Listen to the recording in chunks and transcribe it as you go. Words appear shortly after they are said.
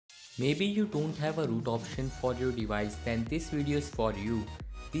Maybe you don't have a root option for your device, then this video is for you.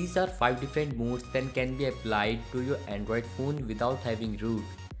 These are 5 different modes that can be applied to your Android phone without having root.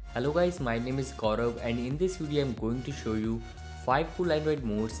 Hello guys, my name is Gaurav and in this video I am going to show you 5 cool Android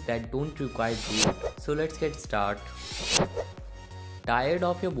modes that don't require root. So let's get started. Tired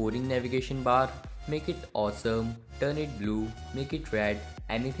of your boring navigation bar? Make it awesome, turn it blue, make it red,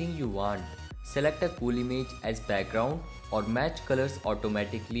 anything you want. Select a cool image as background or match colors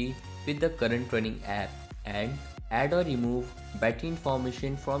automatically with the current running app, and add or remove battery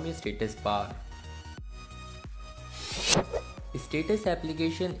information from your status bar. Status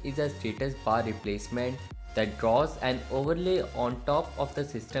application is a status bar replacement that draws an overlay on top of the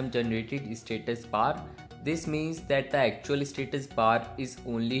system generated status bar. This means that the actual status bar is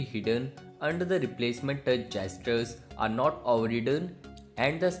only hidden under the replacement touch gestures are not overridden,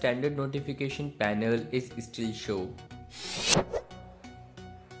 and the standard notification panel is still shown.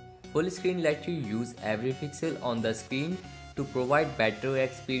 Full screen lets you use every pixel on the screen to provide better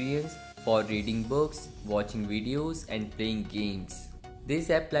experience for reading books, watching videos and playing games. This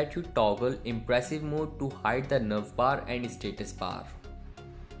app lets you toggle impressive mode to hide the nav bar and status bar.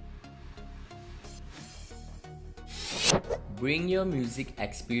 Bring your music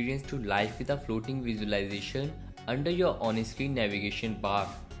experience to life with a floating visualization under your on-screen navigation bar.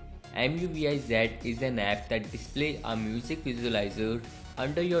 MUVIZ is an app that displays a music visualizer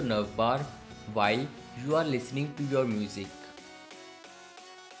under your nav bar while you are listening to your music.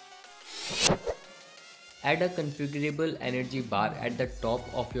 Add a configurable energy bar at the top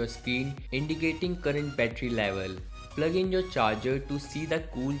of your screen indicating current battery level. Plug in your charger to see the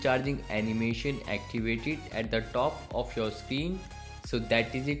cool charging animation activated at the top of your screen. So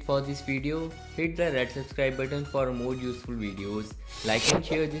that is it for this video. Hit the red subscribe button for more useful videos. Like and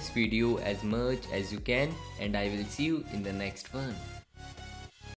share this video as much as you can, and I will see you in the next one.